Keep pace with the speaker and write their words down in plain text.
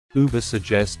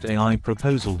Ubersuggest AI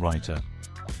Proposal Writer.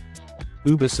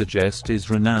 Ubersuggest is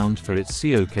renowned for its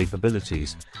SEO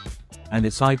capabilities, and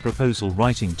its iProposal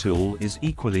writing tool is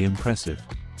equally impressive.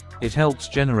 It helps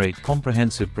generate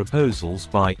comprehensive proposals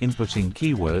by inputting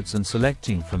keywords and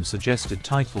selecting from suggested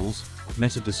titles,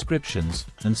 meta descriptions,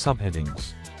 and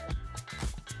subheadings.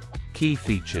 Key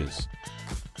features: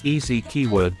 easy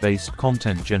keyword-based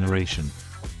content generation,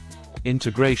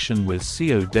 integration with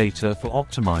SEO data for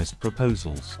optimized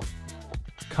proposals,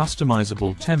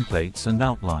 customizable templates and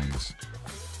outlines.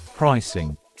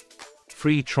 Pricing: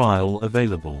 free trial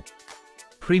available.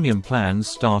 Premium plans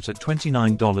start at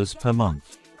 $29 per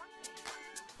month.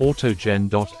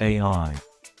 Autogen.ai.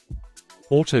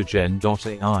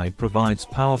 Autogen.ai provides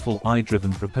powerful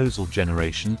AI-driven proposal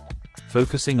generation,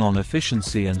 focusing on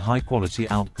efficiency and high-quality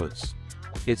outputs.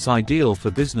 It's ideal for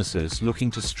businesses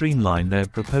looking to streamline their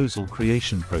proposal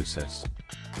creation process.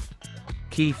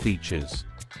 Key features: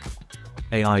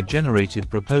 AI-generated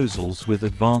proposals with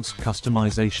advanced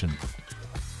customization,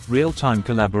 real-time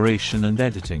collaboration and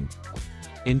editing,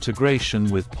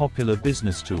 integration with popular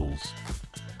business tools.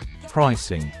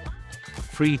 Pricing: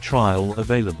 free trial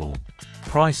available.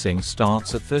 Pricing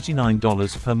starts at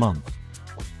 $39 per month.